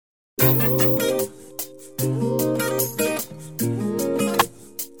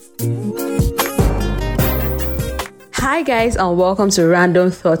Hi guys and welcome to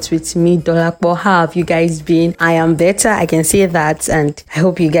Random Thoughts with me, Dolapo. How have you guys been? I am better, I can say that, and I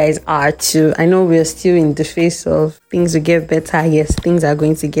hope you guys are too. I know we're still in the face of things will get better. Yes, things are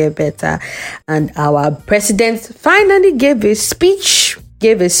going to get better. And our president finally gave a speech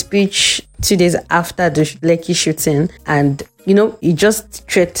 2 days after the Lekki shooting, and he just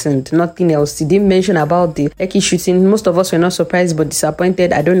threatened, nothing else. He didn't mention about the Lekki shooting. Most of us were not surprised but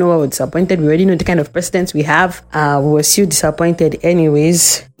disappointed. I don't know why we're disappointed. We already know the kind of president we have. We were still disappointed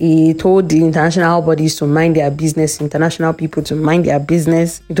anyways. He told the international bodies to mind their business, international people to mind their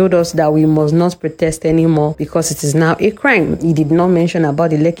business. He told us that we must not protest anymore because it is now a crime. He did not mention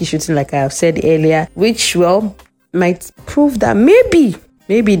about the Lekki shooting like I have said earlier, which, might prove that maybe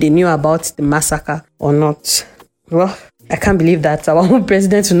they knew about the massacre or not. Well, I can't believe that our own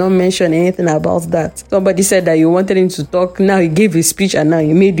president will not mention anything about that. Somebody said that you wanted him to talk. Now he gave a speech and now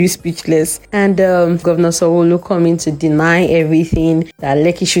he made you speechless. And Governor Sanwo-Olu coming to deny everything, that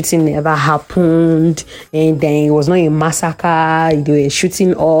Lekki shooting never happened, and then it was not a massacre, they were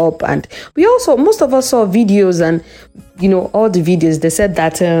shooting up. And most of us saw videos, and all the videos, they said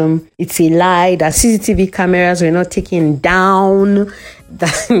that it's a lie, that CCTV cameras were not taken down.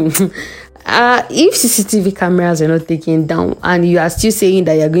 If CCTV cameras are not taken down and you are still saying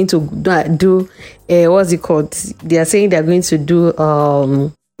that you're going to do what's it called? They are saying they're going to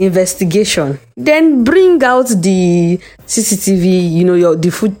do investigation. Then bring out the CCTV,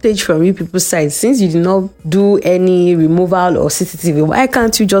 the footage from you people's side. Since you did not do any removal or CCTV, why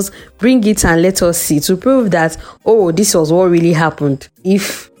can't you just bring it and let us see to prove that, this was what really happened?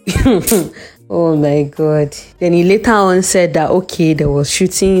 If oh my God. Then he later on said that, there was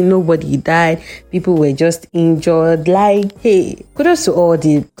shooting, nobody died, people were just injured. Like, hey, kudos to all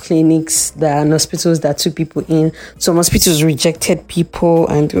the clinics and hospitals that took people in. Some hospitals rejected people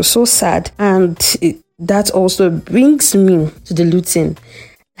and it was so sad. And that also brings me to the looting.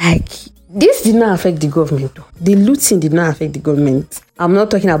 Like, this did not affect the government though. The looting did not affect the government. I'm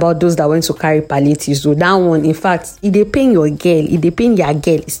not talking about those that went to carry palliatives. So that one, in fact, if they paying your girl,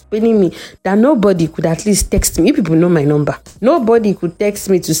 it's paying me that nobody could at least text me. You people know my number. Nobody could text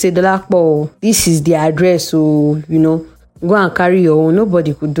me to say, Dolapo, this is the address. So, go and carry your own.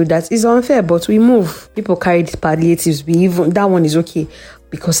 Nobody could do that. It's unfair, but we move. People carried palliatives. That one is okay.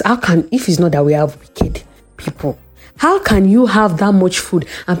 Because if it's not that we have wicked people, how can you have that much food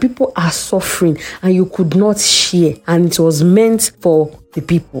and people are suffering and you could not share, and it was meant for the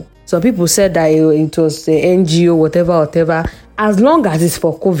people? Some people said that it was the NGO, whatever. As long as it's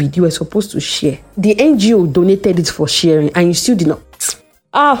for COVID, you were supposed to share. The NGO donated it for sharing and you still did not.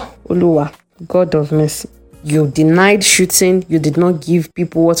 Oluwa, God of mercy. You denied shooting, you did not give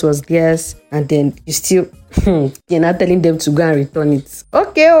people what was theirs, and then you still, you're not telling them to go and return it.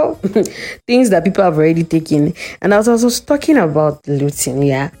 Okay, things that people have already taken. And I was also talking about the looting,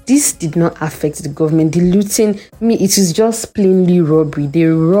 This did not affect the government. The looting, it is just plainly robbery. They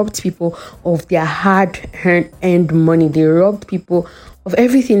robbed people of their hard-earned money. They robbed people of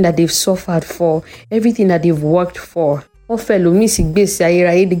everything that they've suffered for, everything that they've worked for. They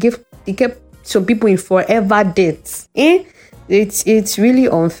kept some people in forever debts. It's really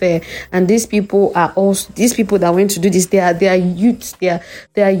unfair. And these people that went to do this, they are youths. They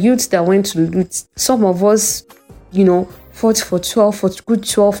are youths that went to loot. Some of us, fought for good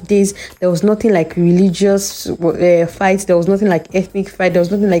 12 days. There was nothing like religious fights. There was nothing like ethnic fight. There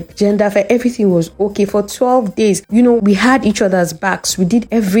was nothing like gender fight. Everything was okay for 12 days. We had each other's backs. We did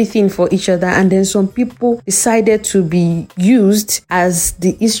everything for each other. And then some people decided to be used as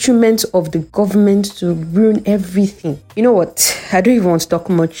the instrument of the government to ruin everything. You know what? I don't even want to talk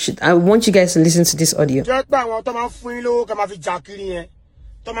much. I want you guys to listen to this audio. Tọ́mọ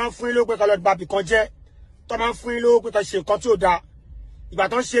fún yín lówó pé kàn ṣe nǹkan tí ó dáa. Ìgbà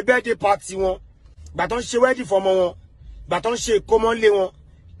tó ń ṣe birthday party wọn, ìgbà tó ń ṣe wedding fọ́mọ wọn, ìgbà tó ń ṣe ìkómọ́lé wọn,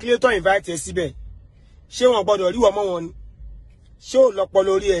 kí ló tó invite ẹ síbẹ̀. Ṣé wọn gbọ́dọ̀ rí wọn mọ́ wọn ni? Ṣé ò lọ́pọ̀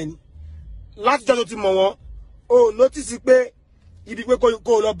lórí ẹ ni? Láti jọ́ tó ti mọ̀ wọ́n, ó notice pé ibi pé kó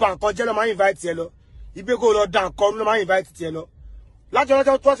lọ bà nǹkan jẹ́ ló máa invite ẹ lọ. Ibi pé kó lọ dà nǹkan ló máa invite ẹ lọ. Láti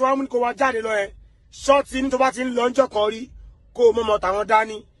ọjọ́ tó ti wá mú ní kó wá jáde lọ ẹ. Ṣọ́ọ̀tì ní tó bá ti ń lọ ńjọ́ kan rí kó mọ́mọ́ tàwọn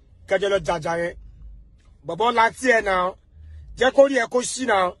dání kẹjọ lọ jàjà yẹn. Bọ̀bọ̀ láti ẹ̀ náà, jẹ́ kó rí ẹ kó sí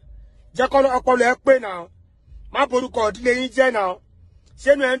náà, jẹ́ kó ọpọlọ ẹ pé náà, má borúkọ ìdílé yín jẹ́ náà, ṣé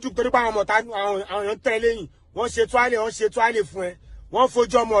inú ẹ̀ ń dùn torí pé àwọn ọmọ ọ̀tá àwọn èèyàn tẹ́ lẹ́yìn, wọ́n ṣe tuálẹ̀ fún ẹ, wọ́n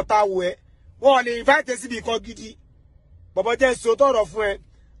fojú ọmọ ọ̀tá wò ẹ, wọ́n lè invite síbi nǹkan gidi. Bọ̀bọ̀ jẹ́ sòótọ́ ọ̀rọ̀ fún ẹ,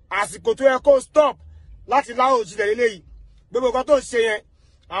 àsìkò tó yẹ kó stop láti láwọ̀ òjìlẹ̀ lélẹ́yìí, gbogbo nǹkan tó ń ṣe yẹn,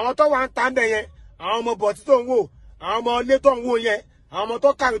 àwọn tó wà ń ta ń bẹ̀ yẹn, àwọn ọmọ bọ̀tí tó ń wò, àwọn ọmọ ilé tó ń wò yẹn, àwọn ọmọ tó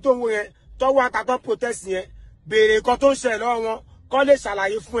kàwé tó ń wò yẹn, tó wà tàtọ́ protest yẹn, béèrè nǹkan tó ń ṣẹlẹ̀ lọ́wọ́ wọn kó lè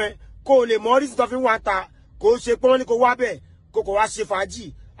ṣàlàyé fún ẹ kó o lè mọ oríṣi tó fi ń wá ta kó o ṣe pé wọ́n ní kó wá bẹ́ẹ̀ kó wá ṣe fàájì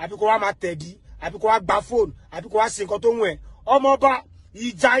àbí kó wá máa tẹ̀dí àbí kó wá gba fóònù àbí kó wá ṣe nǹkan tó ń wẹ̀ ọmọọba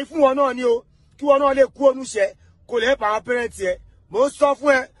ìjà yìí fún wọn náà ni o kí wọn náà lè kú onúṣẹ kó lè pa àwọn pẹrẹntì ẹ mò ń sọ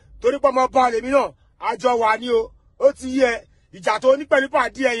fún ẹ torí pé ọmọọba lèmi náà àjọ wà ní o ó ti yẹ ìjà tó ní pẹ̀lú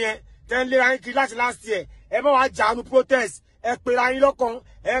pàdé ẹ yẹn tẹ́ ń lera yín kiri láti last year ẹ má wàá jàánu protest ẹ pera yín lọ́kàn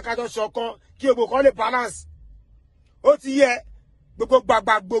ẹ kájọ ṣọ̀kan kí gbogbo kan lè balance ó ti yẹ gbogbo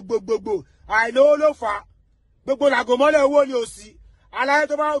gbàgbà gbogbogbò àìlówó ló fà á gbogbo làgòmọ́lẹ̀ owó ni ò sí aláyé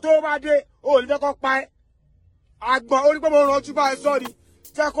tó bá dé ó ní fẹ́kọ́ pa ẹ́ àgbọ̀n ó ní pé mo rànjú bá ẹ sọ́ọ̀rì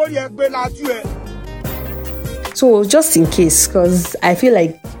jẹ́ kó rí ẹ pé lájú ẹ. So just in case, because I feel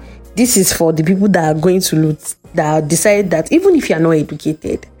like this is for the people that are going to loot, that decide that even if you are not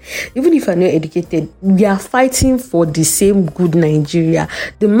educated, we are fighting for the same good Nigeria.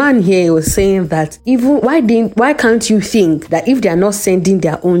 The man here was saying that even why can't you think that if they are not sending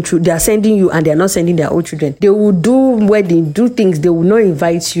their own children, they are sending you and they are not sending their own children, they will do wedding, do things, they will not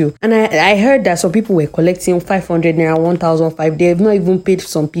invite you. And I heard that some people were collecting 500 naira, 1,005. They have not even paid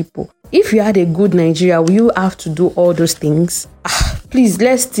some people. If you had a good Nigeria, will you have to do all those things? Please,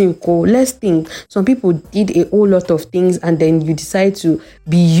 let's think. Some people did a whole lot of things and then you decide to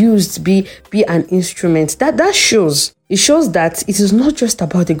be used, be an instrument. That shows. It shows that it is not just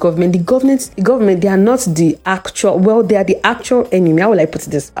about the government. The government, they are not the actual, well, they are the actual enemy. How will I put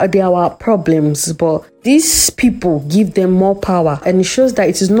this? They are our problems, but these people give them more power. And it shows that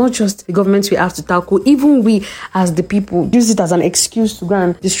it is not just the government we have to tackle. Even we as the people use it as an excuse to go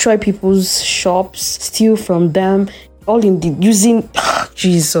and destroy people's shops, steal from them, all in the using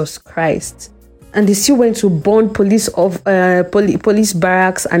Jesus Christ. And they still went to burn police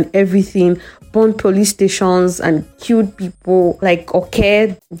barracks and everything, burn police stations and killed people, like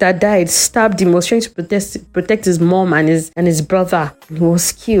Oke that died, stabbed him, was trying to protect his mom and his brother. He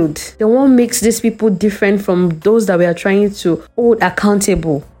was killed. The one makes these people different from those that we are trying to hold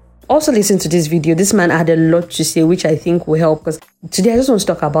accountable. Also listen to this video. This man had a lot to say, which I think will help, because today I just want to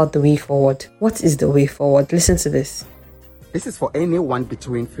talk about the way forward. What is the way forward? Listen to this. This is for anyone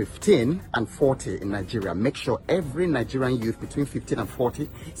between 15 and 40 in Nigeria. Make sure every Nigerian youth between 15 and 40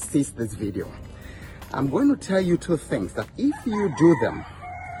 sees this video. I'm going to tell you two things that if you do them,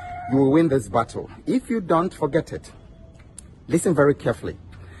 you will win this battle. If you don't, forget it. Listen very carefully.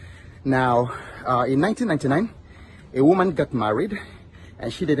 Now, in 1999, a woman got married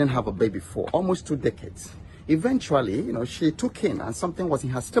and she didn't have a baby for almost 2 decades. Eventually, she took in and something was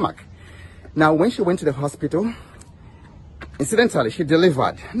in her stomach. Now, when she went to the hospital, incidentally, she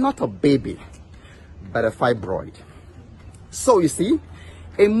delivered not a baby, but a fibroid. So you see,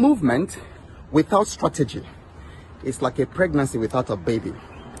 a movement without strategy is like a pregnancy without a baby.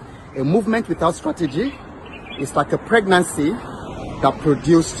 A movement without strategy is like a pregnancy that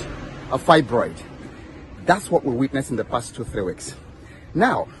produced a fibroid. That's what we witnessed in the past 2-3 weeks.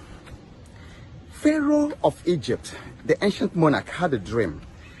 Now, Pharaoh of Egypt, the ancient monarch, had a dream.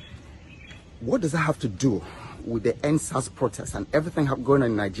 What does that have to do with the NSAS protests and everything going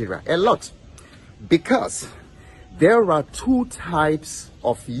on in Nigeria? A lot. Because there are 2 types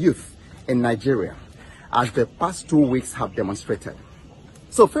of youth in Nigeria, as the past 2 weeks have demonstrated.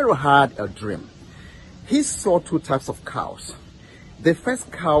 So Pharaoh had a dream. He saw 2 types of cows. The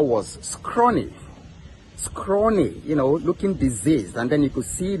first cow was scrawny, looking diseased, and then you could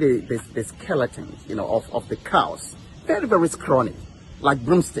see the skeleton, of the cows. Very, very scrawny, like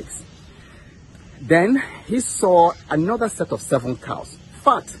broomsticks. Then he saw another set of 7 cows,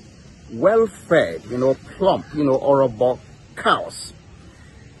 fat, well-fed, plump, horrible cows.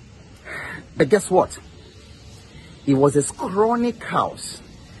 But guess what? It was a scrawny cows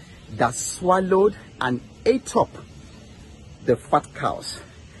that swallowed and ate up the fat cows.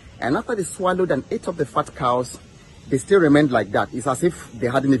 And after they swallowed and ate up the fat cows, they still remained like that. It's as if they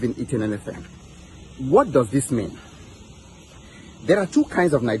hadn't even eaten anything. What does this mean? There are 2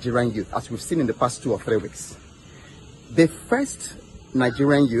 kinds of Nigerian youth, as we've seen in the past 2 or 3 weeks. The first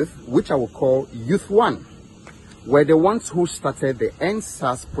Nigerian youth, which I will call Youth 1, were the ones who started the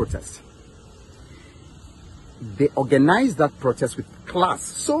NSAS protest. They organized that protest with class,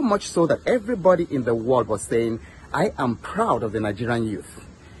 so much so that everybody in the world was saying, I am proud of the Nigerian youth.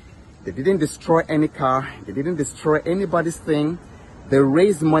 They didn't destroy any car. They didn't destroy anybody's thing. They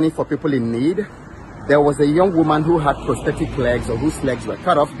raised money for people in need. There was a young woman who had prosthetic legs or whose legs were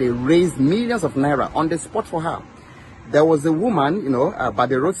cut off. They raised millions of naira on the spot for her. There was a woman, by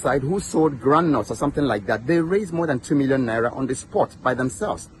the roadside who sold granules or something like that. They raised more than 2 million naira on the spot by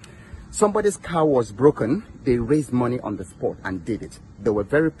themselves. Somebody's car was broken. They raised money on the spot and did it. They were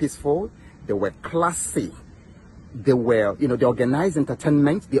very peaceful. They were classy. They were, they organized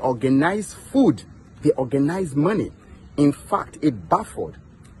entertainment, they organized food, they organized money. In fact, it baffled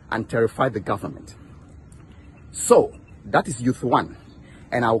and terrified the government. So, that is Youth One.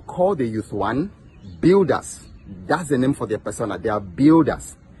 And I'll call the Youth One builders. That's the name for their persona. They are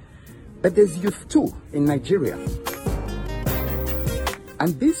builders. But there's Youth Two in Nigeria.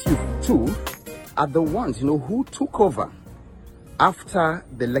 And these Youth Two are the ones, who took over after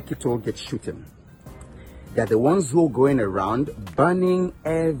the Lekki Toll Gate shooting. They're the ones who are going around burning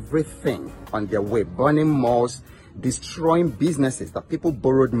everything on their way, burning malls, destroying businesses that people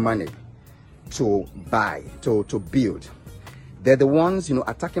borrowed money to buy, to build. They're the ones,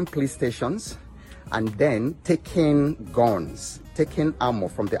 attacking police stations and then taking guns, taking ammo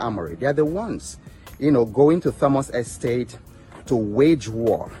from the armory. They're the ones, going to Thomas Estate to wage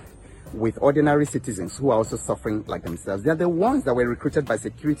war with ordinary citizens who are also suffering like themselves. They're the ones that were recruited by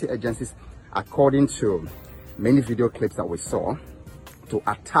security agencies, according to many video clips that we saw, to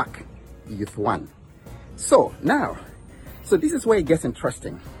attack Youth One. So this is where it gets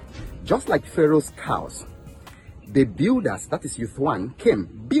interesting. Just like Pharaoh's cows, the builders, that is Youth One,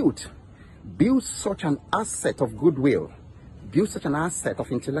 built such an asset of goodwill, built such an asset of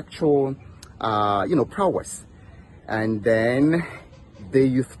intellectual, prowess. And then the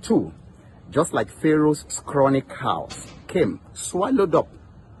Youth Two, just like Pharaoh's scrawny cows, swallowed up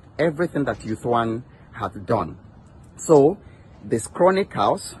everything that Youth One had done. So the scrawny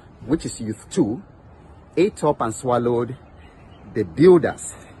cows, which is Youth Two, ate up and swallowed the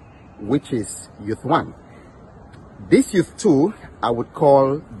builders, which is Youth One. This Youth Two, I would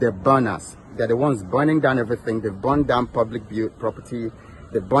call the burners. They're the ones burning down everything. They've burned down public property.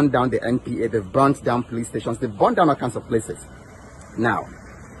 They've burned down the NPA. They've burnt down police stations. They've burned down all kinds of places. Now,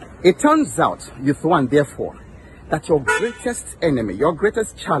 it turns out, Youth One, therefore, that your greatest enemy, your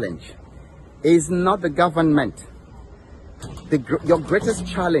greatest challenge is not the government. Your greatest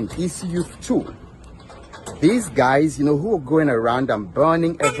challenge is Youth Two. These guys, who are going around and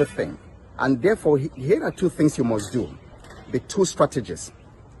burning everything. And therefore, here are two things you must do. The two strategies.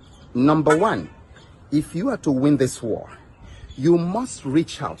 Number one, if you are to win this war, you must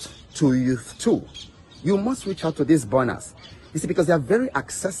reach out to Youth Two. You must reach out to these burners. You see, because they are very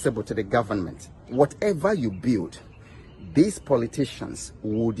accessible to the government. Whatever you build, these politicians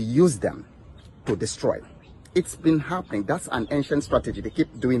would use them to destroy. It's been happening. That's an ancient strategy. They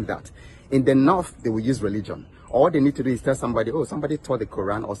keep doing that. In the north, they will use religion. All they need to do is tell somebody, somebody tore the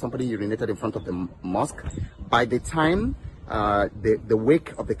Quran, or somebody urinated in front of the mosque. By the time the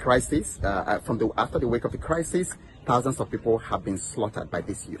wake of the crisis, after the wake of the crisis, thousands of people have been slaughtered by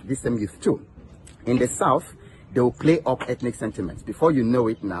this same Youth Two. In the south, they will play up ethnic sentiments. Before you know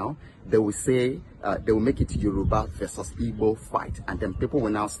it now, they will say, they will make it Yoruba versus Igbo fight. And then people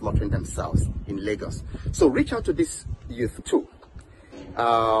will now slaughtering themselves in Lagos. So reach out to this Youth Two.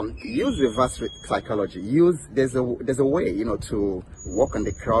 Use reverse psychology. There's a way, to work on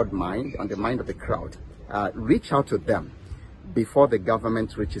the crowd mind, on the mind of the crowd. Reach out to them before the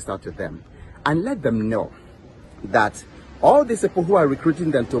government reaches out to them. And let them know that all these people who are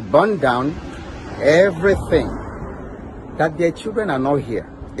recruiting them to burn down everything, that their children are not here.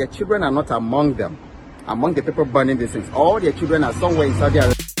 Their children are not among them, among the people burning these things. All their children are somewhere in Saudi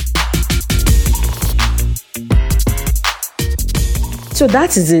Arabia. So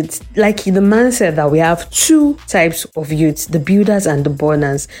that is it. Like the man said, that we have two types of youths, the builders and the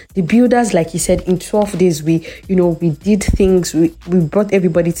burners. The builders, like he said, in 12 days, we did things, we brought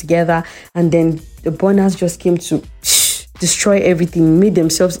everybody together, and then the burners just came to destroy everything, made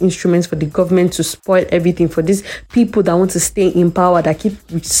themselves instruments for the government to spoil everything, for these people that want to stay in power, that keep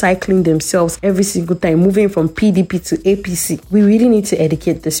recycling themselves every single time, moving from PDP to APC. We really need to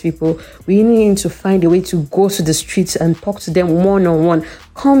educate these people. We really need to find a way to go to the streets and talk to them one-on-one,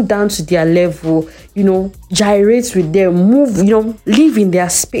 come down to their level, gyrate with them, move, live in their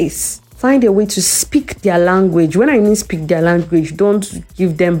space. Find a way to speak their language. When I mean speak their language, don't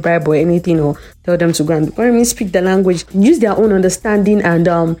give them bribe or anything or tell them to go and. When I mean speak their language, use their own understanding and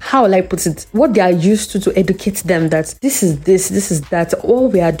how will I put it? What they are used to educate them that this is this, this is that. All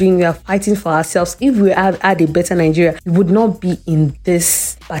we are doing, we are fighting for ourselves. If we had a better Nigeria, we would not be in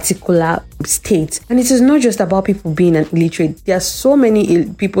this particular state. And it is not just about people being an illiterate. There are so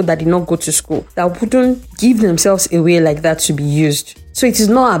many people that did not go to school that wouldn't give themselves away like that to be used. So it is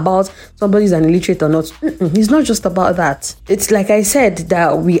not about somebody's an illiterate or not. It's not just about that. It's like I said,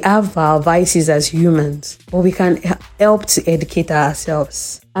 that we have our vices as humans, but we can help to educate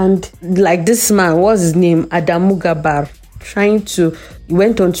ourselves. And like this man, what's his name? Adamu Gabar, he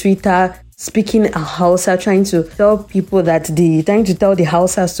went on Twitter speaking Hausa, trying to tell people that trying to tell the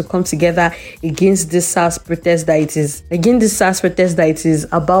Hausas to come together against this SARS protest that it is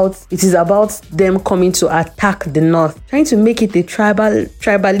about them coming to attack the North, trying to make it a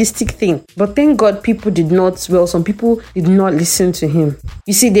tribalistic thing. But thank God some people did not listen to him.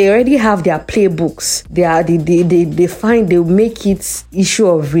 You see, they already have their playbooks. They make it issue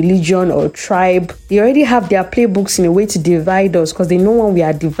of religion or tribe. They already have their playbooks in a way to divide us, because they know when we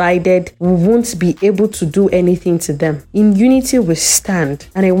are divided, we won't be able to do anything to them. In unity we stand,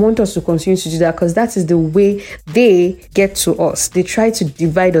 and I want us to continue to do that, because that is the way they get to us. They try to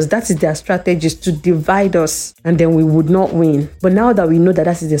divide us. That is their strategy, is to divide us, and then we would not win. But now that we know that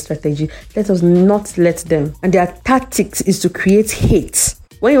is their strategy, let us not let them. And their tactics is to create hate.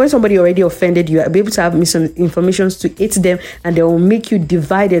 When somebody already offended you, you'll be able to have misinformation to hate them, and they will make you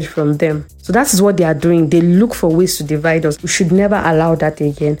divided from them. So that is what they are doing. They look for ways to divide us. We should never allow that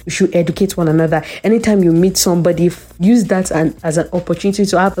again. We should educate one another. Anytime you meet somebody, use that as an opportunity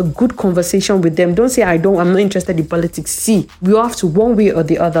to have a good conversation with them. Don't say, I'm not interested in politics. See, we have to, one way or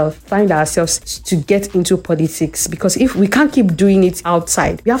the other, find ourselves to get into politics, because if we can't keep doing it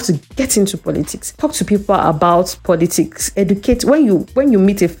outside, we have to get into politics. Talk to people about politics. Educate. When you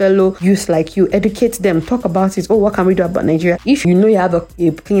meet a fellow youth like you, educate them. Talk about it. What can we do about Nigeria? If you know you have a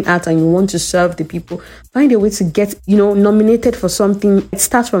clean heart and you want to serve the people, find a way to get nominated for something. It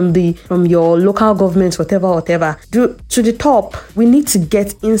starts from your local government, whatever. Do to the top. We need to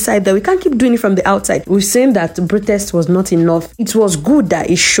get inside there. We can't keep doing it from the outside. We're saying that the protest was not enough. It was good that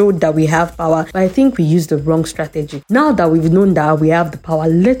it showed that we have power, but I think we used the wrong strategy. Now that we've known that we have the power,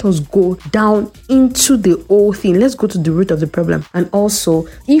 let us go down into the whole thing. Let's go to the root of the problem. And also,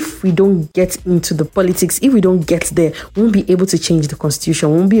 if we don't get into the politics, if we don't get there, we won't be able to change the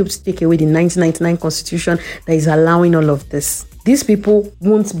constitution. We won't be able to take away the 1999 constitution that is allowing all of this. These people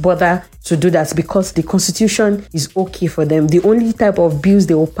won't bother to do that because the constitution is okay for them. The only type of bills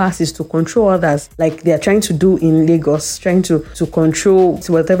they will pass is to control others, like they are trying to do in Lagos, trying to control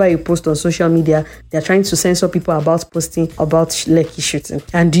whatever you post on social media. They are trying to censor people about posting about Lekki shooting.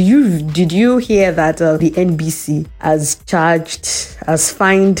 And did you hear that the NBC has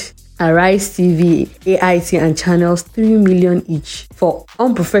fined Arise TV, AIT and channels 3 million each for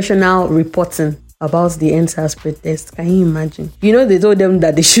unprofessional reporting about the NSAS protest? Can you imagine? They told them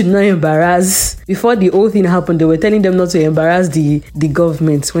that they should not embarrass. Before the whole thing happened, they were telling them not to embarrass the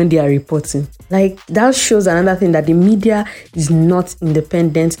government when they are reporting. Like, that shows another thing, that the media is not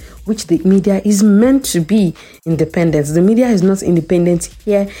independent, which the media is meant to be independent. The media is not independent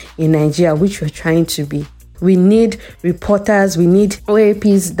here in Nigeria, which we're trying to be. We need reporters, we need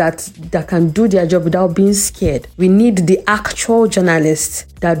OAPs that can do their job without being scared. We need the actual journalists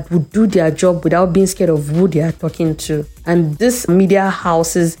that would do their job without being scared of who they are talking to. And these media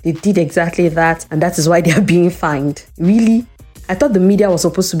houses, they did exactly that, and that is why they are being fined. Really? I thought the media was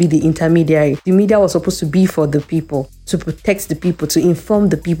supposed to be the intermediary. The media was supposed to be for the people, to protect the people, to inform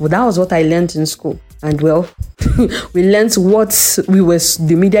the people. That was what I learned in school. And well, we learned what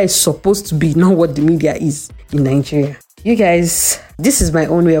the media is supposed to be, not what the media is in Nigeria. You guys, this is my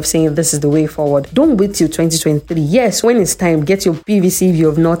own way of saying this is the way forward. Don't wait till 2023. Yes, when it's time, get your PVC if you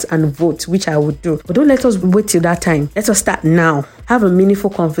have not and vote, which I would do. But don't let us wait till that time. Let us start now. Have a meaningful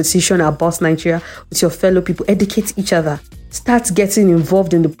conversation about Nigeria with your fellow people. Educate each other. Start getting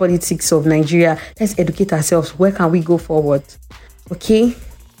involved in the politics of Nigeria. Let's educate ourselves. Where can we go forward? Okay?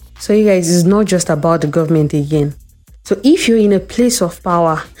 So you guys, it's not just about the government again. So if you're in a place of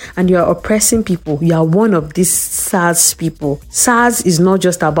power and you're oppressing people, you are one of these SARS people. SARS is not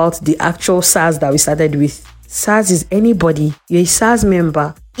just about the actual SARS that we started with. SARS is anybody. You're a SARS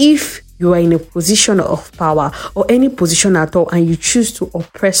member. If you are in a position of power or any position at all and you choose to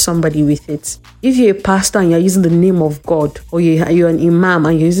oppress somebody with it. If you're a pastor and you're using the name of God, or you're an imam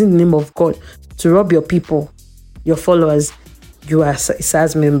and you're using the name of God to rob your people, your followers, you are a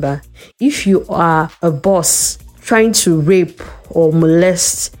SARS member. If you are a boss trying to rape or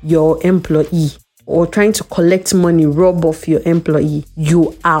molest your employee, or trying to collect money, rob off your employee,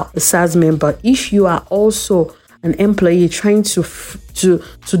 you are a SARS member. If you are also an employee trying to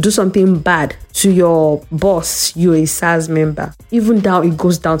do something bad to your boss, you're a SARS member. Even down, it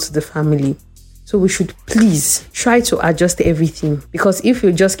goes down to the family. So we should please try to adjust everything, because if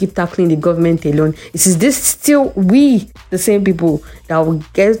you just keep tackling the government alone, is this still we, the same people, that will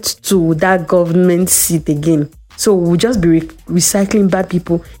get to that government seat again? So we'll just be recycling bad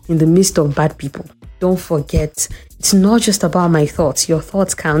people in the midst of bad people. Don't forget, it's not just about my thoughts. Your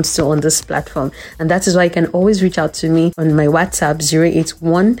thoughts count still on this platform. And that is why you can always reach out to me on my WhatsApp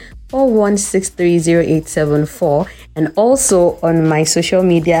 081 41630874, and also on my social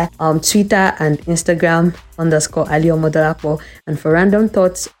media, Twitter and Instagram _AliOmodolapo, and for Random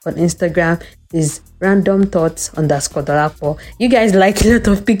Thoughts on Instagram is randomthoughts_Dolapo. You guys like a lot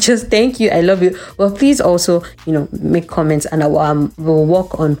of pictures. Thank you. I love you. Well, please also, make comments, and I will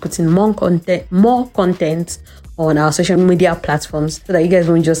work on putting more content on our social media platforms so that you guys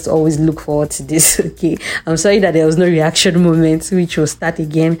won't just always look forward to this. Okay, I'm sorry that there was no reaction moment, which will start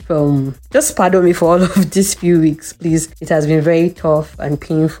again from, just pardon me for all of these few weeks, please. It has been very tough and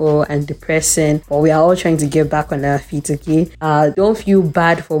painful and depressing, but we are all trying to get back on our feet. Okay, don't feel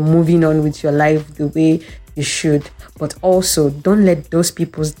bad for moving on with your life the way you should, but also don't let those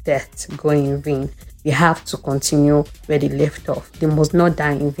people's deaths go in vain. You have to continue where they left off. They must not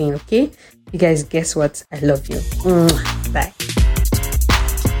die in vain. Okay, you guys, guess what? I love you. Bye.